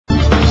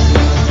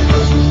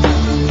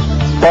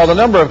While the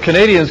number of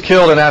Canadians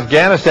killed in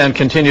Afghanistan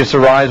continues to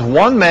rise,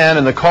 one man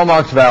in the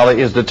Comox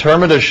Valley is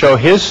determined to show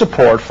his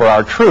support for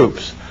our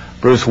troops.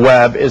 Bruce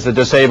Webb is a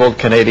disabled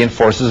Canadian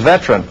Forces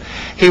veteran.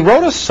 He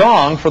wrote a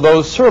song for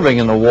those serving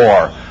in the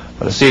war.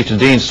 But as Steve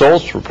Dean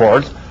Soltz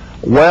reports,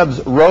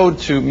 Webb's road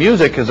to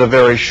music is a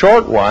very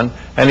short one,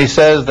 and he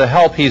says the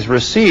help he's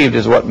received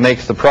is what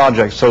makes the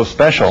project so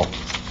special.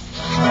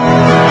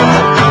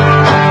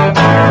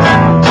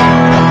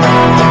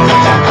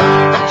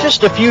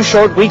 Just a few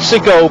short weeks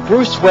ago,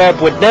 Bruce Webb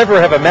would never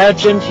have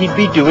imagined he'd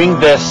be doing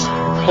this,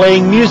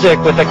 playing music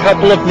with a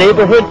couple of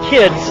neighborhood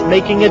kids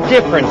making a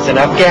difference in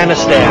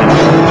Afghanistan.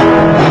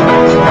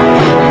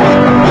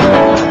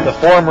 The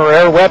former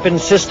air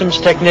weapons systems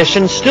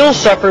technician still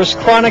suffers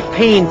chronic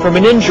pain from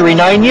an injury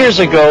 9 years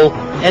ago,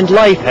 and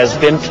life has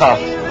been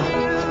tough.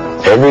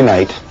 Every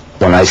night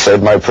when I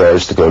said my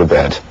prayers to go to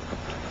bed,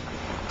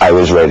 I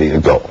was ready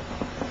to go.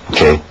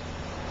 Okay?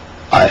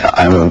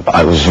 I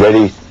was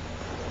ready.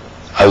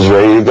 I was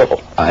ready to go.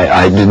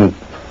 I didn't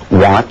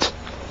want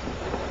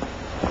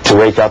to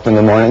wake up in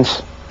the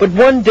mornings. But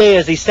one day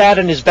as he sat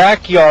in his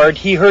backyard,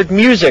 he heard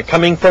music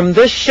coming from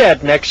this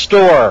shed next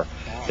door.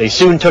 They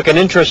soon took an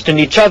interest in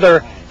each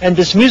other, and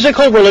this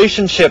musical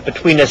relationship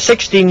between a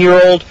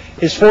 16-year-old,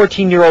 his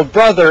 14-year-old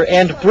brother,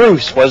 and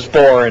Bruce was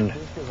born.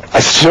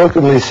 I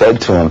jokingly said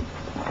to him,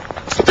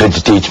 "Could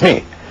you teach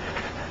me?"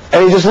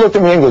 And he just looked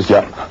at me and goes,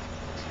 "Yeah."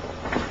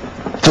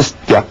 Just,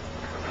 yeah.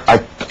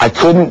 I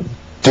couldn't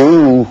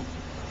do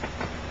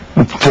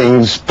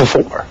things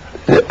before.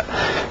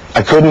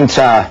 I couldn't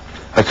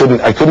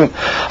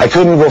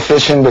go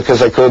fishing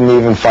because I couldn't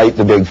even fight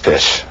the big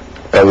fish.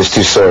 I was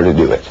too sore to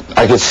do it.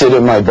 I could sit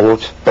in my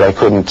boat, but I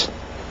couldn't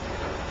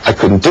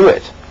do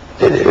it.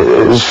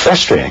 It was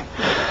frustrating.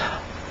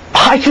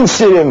 I can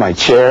sit in my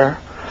chair,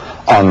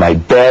 on my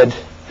bed,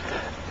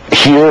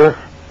 here,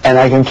 and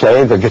I can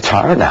play the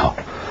guitar now.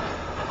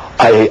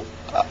 I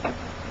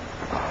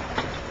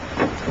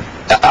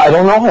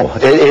don't know.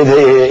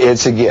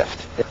 It's a gift.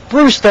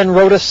 Bruce then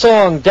wrote a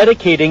song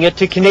dedicating it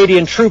to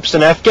Canadian troops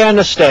in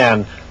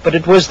Afghanistan, but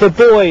it was the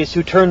boys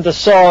who turned the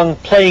song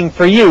 "Playing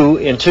for You"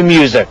 into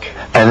music.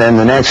 And then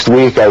the next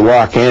week I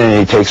walk in and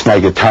he takes my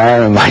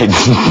guitar and my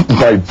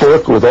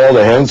book with all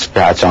the hand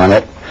scratch on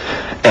it,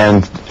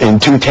 and in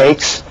 2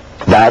 takes,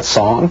 that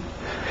song,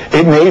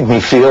 it made me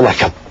feel like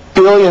 $1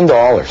 billion.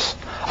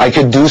 I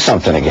could do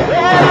something again.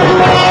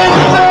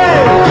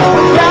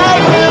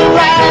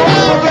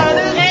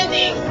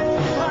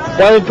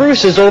 While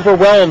Bruce is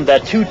overwhelmed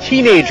that 2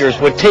 teenagers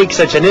would take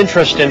such an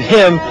interest in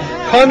him,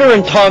 Connor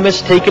and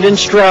Thomas take it in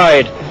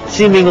stride,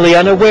 seemingly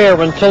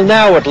unaware, until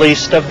now at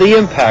least, of the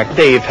impact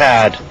they've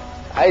had.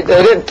 I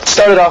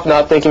started off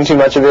not thinking too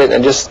much of it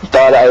and just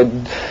thought I'd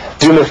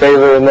do them a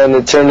favor, and then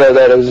it turned out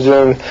that I was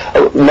doing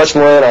much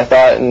more than I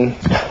thought, and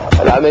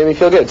that made me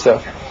feel good. So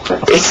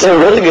it's a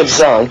really good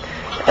song,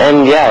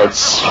 and yeah,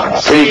 it's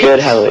pretty good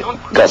how it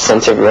got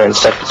sent everywhere and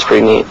stuff. It's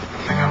pretty neat.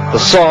 The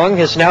song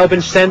has now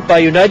been sent by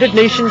United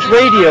Nations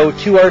Radio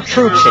to our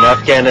troops in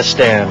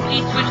Afghanistan.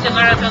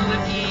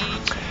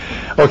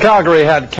 Well, Calgary had